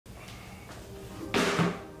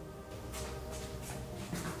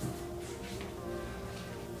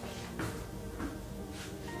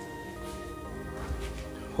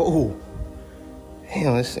Oh,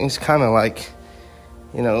 damn, this thing's kind of like,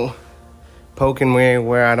 you know, poking me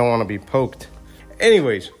where I don't want to be poked.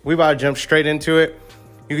 Anyways, we about to jump straight into it.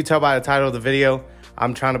 You can tell by the title of the video,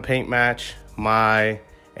 I'm trying to paint match my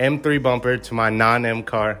M3 bumper to my non-M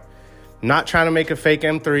car. Not trying to make a fake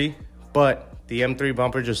M3, but the M3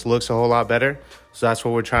 bumper just looks a whole lot better. So that's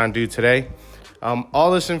what we're trying to do today.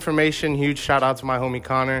 All this information, huge shout out to my homie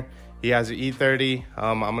Connor. He has an E30.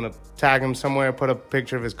 I'm gonna tag him somewhere, put a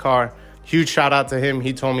picture of his car. Huge shout out to him.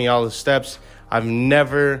 He told me all the steps. I've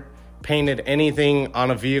never painted anything on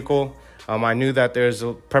a vehicle. I knew that there's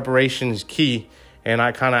a preparation is key. And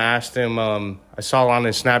I kind of asked him, I saw on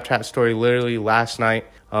his Snapchat story literally last night,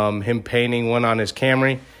 him painting one on his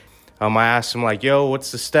Camry. I asked him like, yo,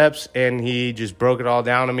 what's the steps? And he just broke it all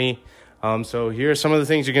down to me. So here are some of the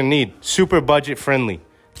things you're gonna need. Super budget friendly.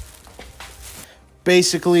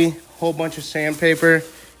 Basically, whole bunch of sandpaper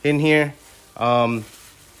in here.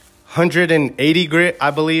 180 grit,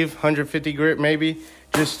 I believe, 150 grit maybe,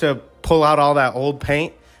 just to pull out all that old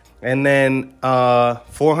paint. And then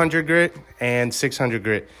 400 grit and 600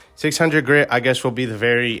 grit. 600 grit, I guess, will be the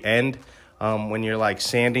very end when you're like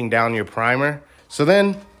sanding down your primer. So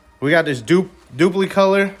then we got this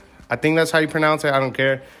duplicolor. I think that's how you pronounce it. I don't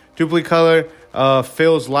care. Duplicolor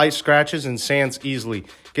fills light scratches and sands easily.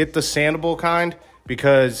 Get the sandable kind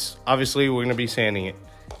because obviously we're gonna be sanding it.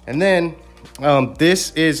 And then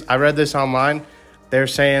this is, I read this online. They're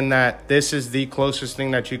saying that this is the closest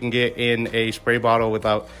thing that you can get in a spray bottle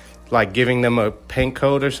without like giving them a paint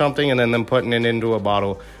coat or something and then them putting it into a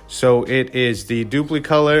bottle. So it is the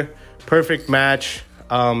Duplicolor Perfect Match.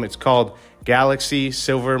 It's called Galaxy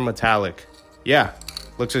Silver Metallic. Yeah,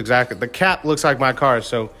 looks exactly, the cap looks like my car,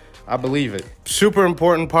 so I believe it. Super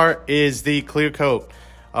important part is the clear coat.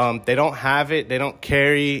 They don't have it, they don't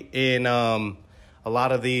carry in a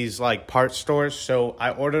lot of these like parts stores. So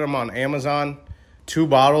I ordered them on Amazon, 2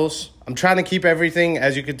 bottles. I'm trying to keep everything,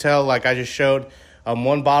 as you can tell, like I just showed,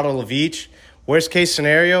 1 bottle of each. Worst case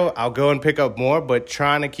scenario, I'll go and pick up more, but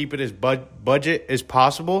trying to keep it as budget as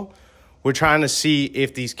possible. We're trying to see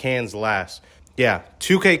if these cans last. Yeah,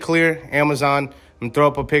 2K clear, Amazon. I'm gonna throw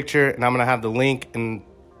up a picture and I'm gonna have the link and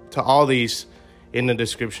to all these in the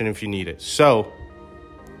description if you need it. So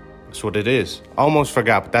that's what it is. Almost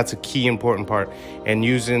forgot, but that's a key important part. And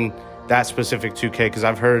using that specific 2K because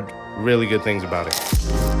I've heard really good things about it.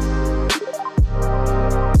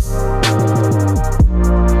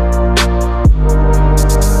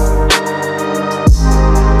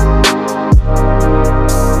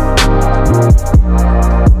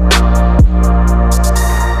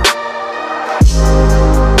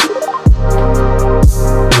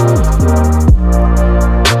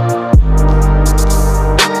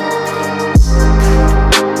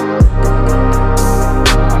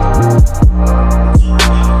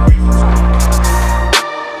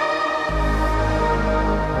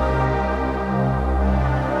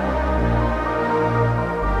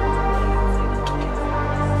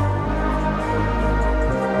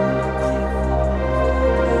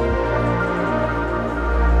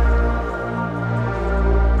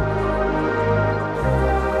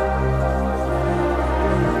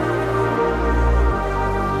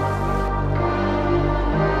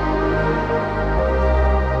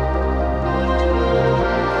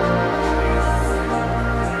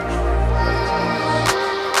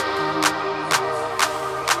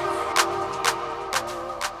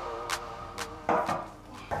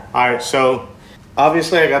 All right, so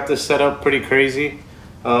obviously I got this set up pretty crazy.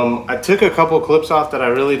 I took a couple clips off that I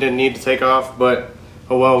really didn't need to take off, but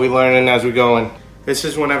oh well, we learning as we going. This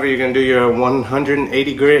is whenever you're gonna do your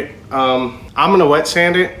 180 grit. I'm gonna wet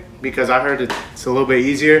sand it because I heard it's a little bit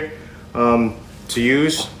easier to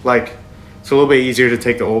use. Like, it's a little bit easier to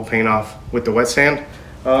take the old paint off with the wet sand.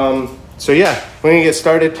 So yeah, we're gonna get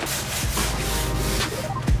started.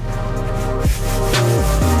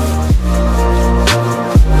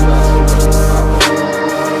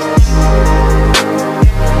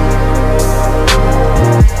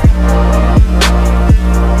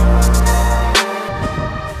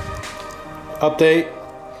 Update,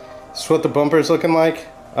 this is what the bumper is looking like.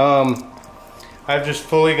 I've just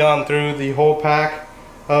fully gone through the whole pack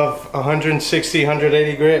of 160,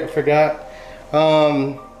 180 grit, I forgot.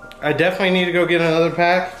 I definitely need to go get another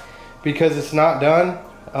pack because it's not done.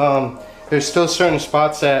 There's still certain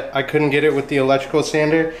spots that I couldn't get it with the electrical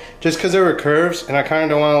sander just because there were curves, and I kind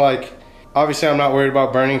of don't want to, like, obviously I'm not worried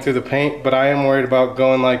about burning through the paint, but I am worried about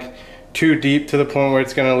going like too deep to the point where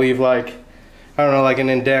it's gonna leave like, I don't know, like an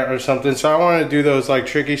indent or something. So I want to do those like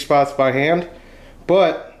tricky spots by hand.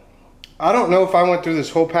 But I don't know if I went through this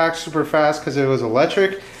whole pack super fast because it was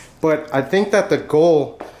electric, but I think that the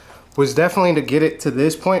goal was definitely to get it to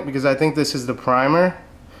this point, because I think this is the primer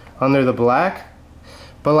under the black.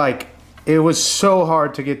 But like, it was so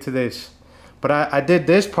hard to get to this. But I did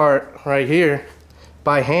this part right here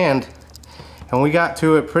by hand, and we got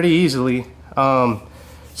to it pretty easily.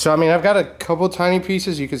 So I mean, I've got a couple tiny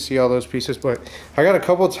pieces. You can see all those pieces, but I got a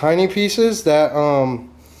couple tiny pieces that I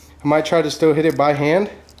might try to still hit it by hand.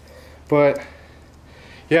 But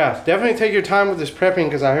yeah, definitely take your time with this prepping,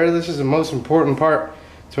 because I heard this is the most important part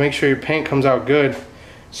to make sure your paint comes out good.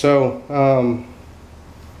 So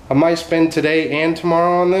I might spend today and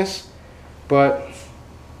tomorrow on this, but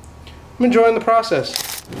I'm enjoying the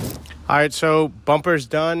process. All right, so bumper's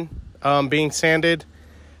done being sanded.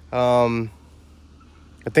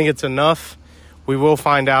 I think it's enough. We will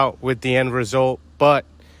find out with the end result, but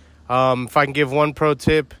if I can give one pro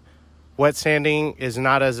tip, wet sanding is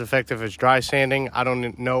not as effective as dry sanding. I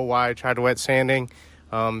don't know why I tried wet sanding.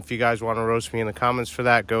 If you guys want to roast me in the comments for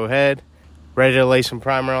that, go ahead. Ready to lay some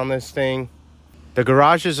primer on this thing. The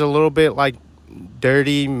garage is a little bit like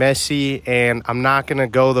dirty, messy, and I'm not gonna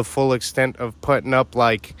go the full extent of putting up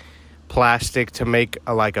like plastic to make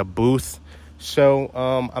like a booth. So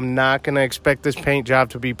I'm not gonna expect this paint job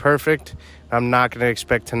to be perfect. I'm not gonna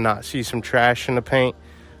expect to not see some trash in the paint.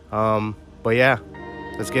 But yeah,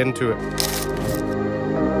 let's get into it.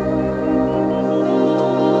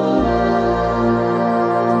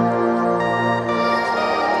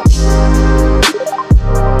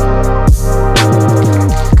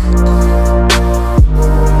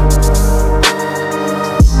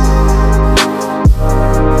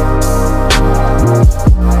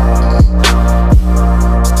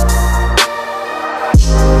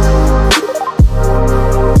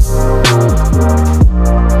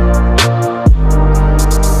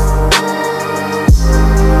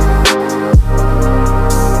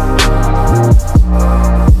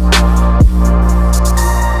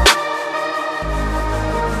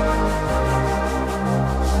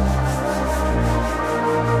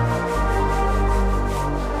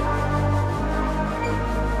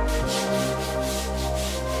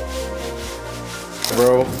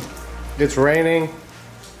 Bro, it's raining.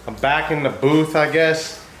 I'm back in the booth, I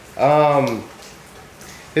guess.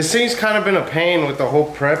 This thing's kind of been a pain with the whole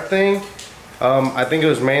prep thing. I think it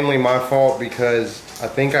was mainly my fault, because I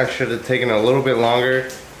think I should have taken a little bit longer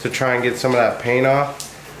to try and get some of that paint off.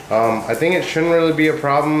 I think it shouldn't really be a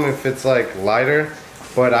problem if it's like lighter,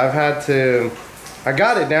 but I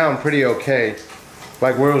got it down pretty okay.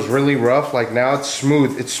 Like where it was really rough, like now it's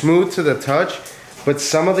smooth. It's smooth to the touch, but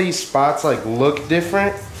some of these spots like look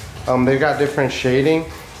different. They've got different shading,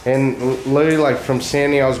 and literally like from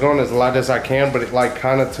sanding I was going as light as I can, but it like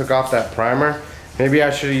kind of took off that primer. Maybe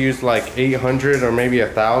I should have used like 800 or maybe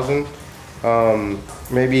 1000.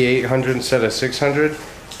 Maybe 800 instead of 600.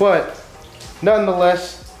 But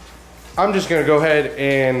nonetheless, I'm just gonna go ahead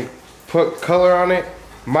and put color on it.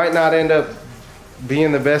 Might not end up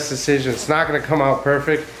being the best decision. It's not gonna come out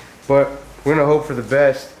perfect, but we're gonna hope for the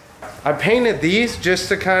best. I painted these just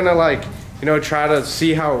to kind of like, you know, try to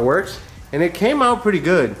see how it works, and it came out pretty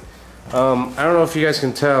good. I don't know if you guys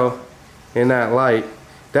can tell in that light.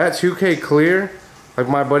 That 2K clear, like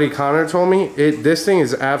my buddy Connor told me, this thing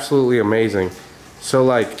is absolutely amazing. So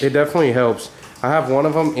like, it definitely helps. I have one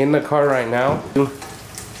of them in the car right now.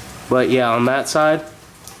 But yeah, on that side,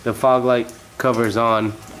 the fog light cover's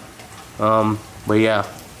on. But yeah.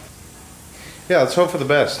 Yeah, let's hope for the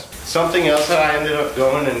best. Something else that I ended up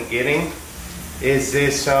going and getting is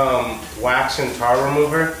this wax and tar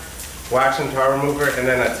remover. Wax and tar remover, and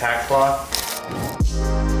then a tack cloth.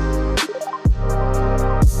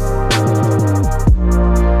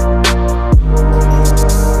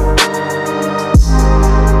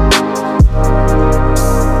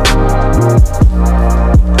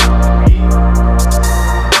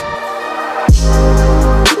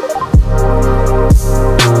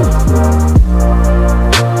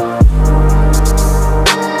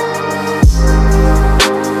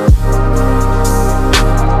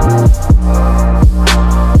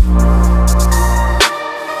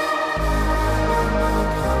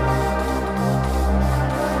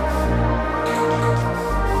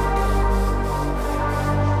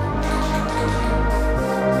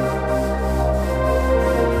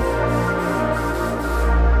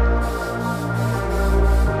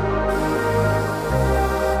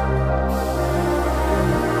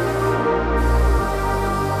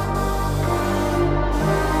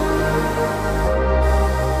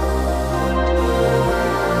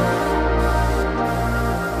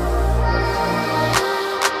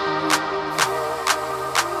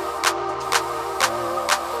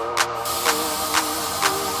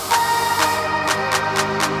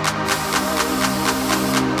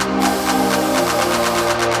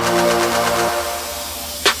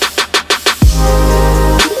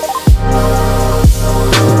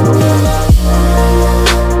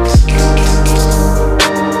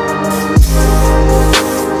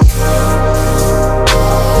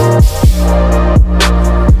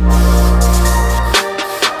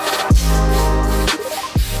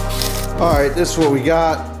 All right, this is what we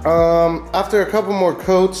got. After a couple more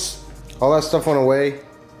coats, all that stuff went away.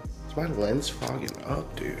 Is my lens fogging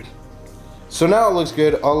up, dude? So now it looks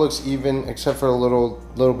good. All looks even, except for a little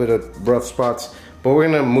bit of rough spots. But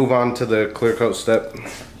we're gonna move on to the clear coat step.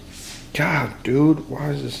 God, dude, why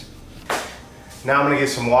is this? Now I'm gonna get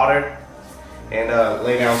some water and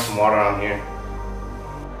lay down some water on here.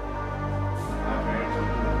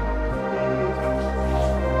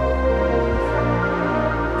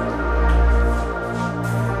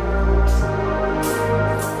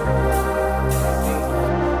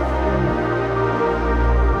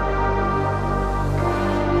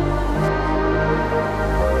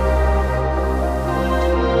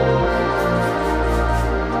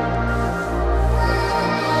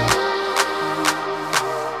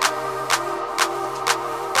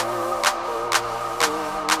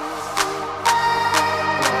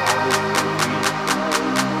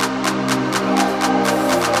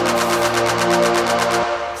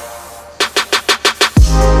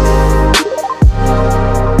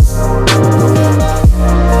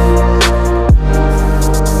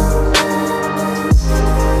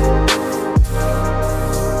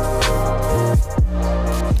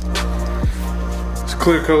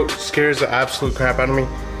 Clear coat scares the absolute crap out of me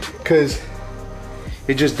because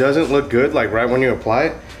it just doesn't look good like right when you apply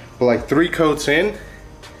it, but like 3 coats in,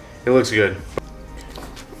 it looks good.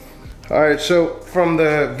 All right, so from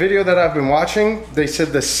the video that I've been watching, they said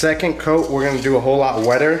the second coat we're gonna do a whole lot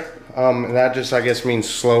wetter, and that just I guess means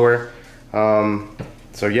slower.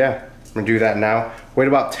 So yeah, I'm gonna do that now. Wait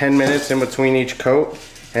about 10 minutes in between each coat,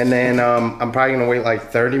 and then I'm probably gonna wait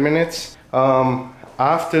like 30 minutes.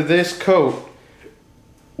 After this coat,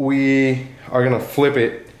 we are gonna flip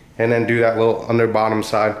it and then do that little under bottom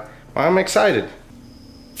side. I'm excited.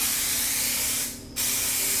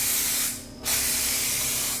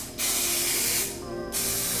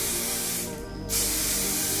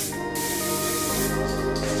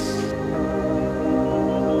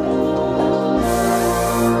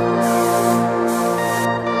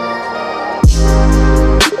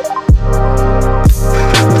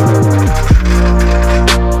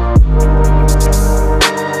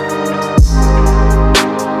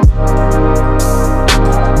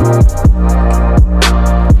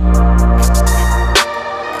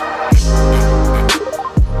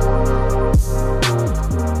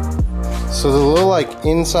 So the little like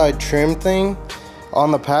inside trim thing on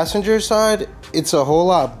the passenger side, it's a whole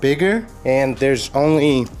lot bigger, and there's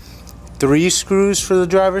only 3 screws for the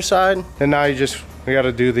driver's side. And now we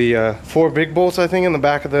gotta do the 4 big bolts, I think, in the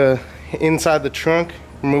back of the inside the trunk,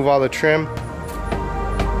 remove all the trim.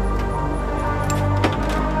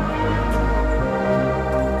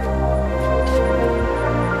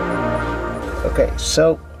 Okay,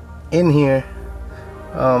 so in here,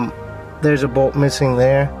 there's a bolt missing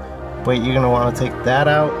there. But you're gonna want to take that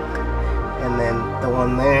out, and then the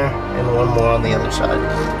one there, and one more on the other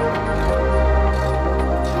side.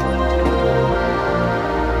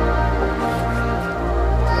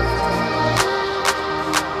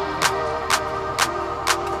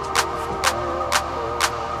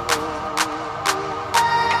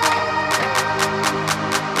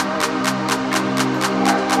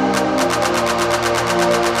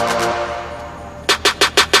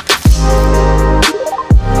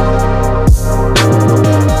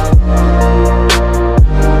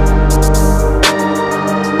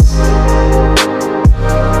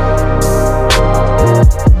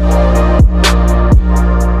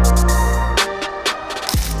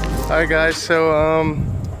 Alright guys, so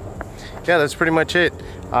yeah, that's pretty much it.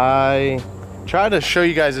 I try to show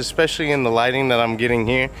you guys, especially in the lighting that I'm getting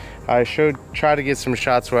here, try to get some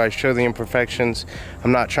shots where I show the imperfections.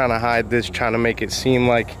 I'm not trying to hide this, trying to make it seem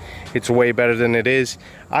like it's way better than it is.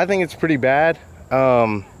 I think it's pretty bad,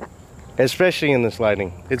 especially in this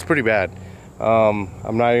lighting. It's pretty bad.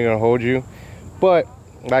 I'm not even gonna hold you, but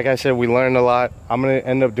like I said, we learned a lot. I'm gonna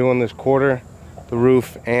end up doing this quarter, the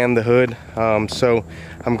roof and the hood, so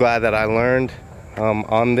I'm glad that I learned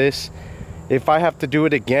on this. If I have to do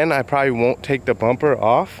it again, I probably won't take the bumper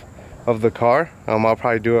off of the car. I'll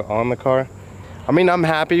probably do it on the car. I mean, I'm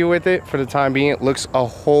happy with it for the time being. It looks a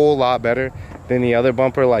whole lot better than the other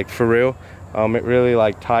bumper, like for real. It really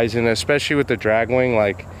like ties in, especially with the drag wing.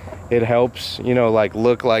 Like it helps, you know, like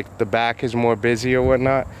look like the back is more busy or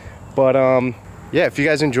whatnot. But yeah, if you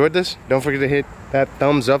guys enjoyed this, don't forget to hit that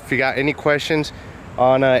thumbs up. If you got any questions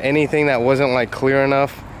on anything that wasn't like clear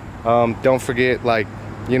enough, don't forget, like,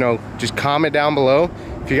 you know, just comment down below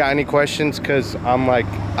if you got any questions, because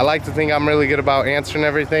I like to think I'm really good about answering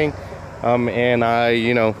everything, and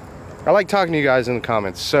you know, I like talking to you guys in the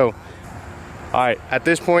comments. So all right, at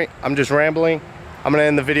this point I'm just rambling. I'm gonna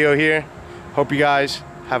end the video here. Hope you guys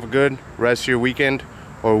have a good rest of your weekend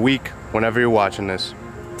or week whenever you're watching this.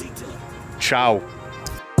 Ciao.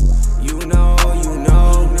 You know, I'm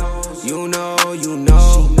on go. You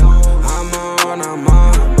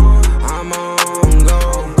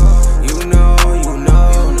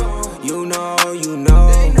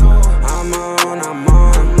know,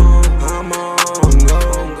 I'm on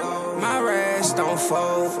go. My rest don't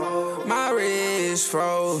fold, my wrist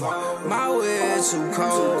froze, my whip too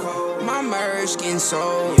cold, my merch getting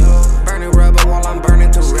sold. Burning rubber while I'm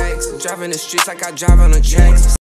burning through racks, driving the streets like I drive on a track.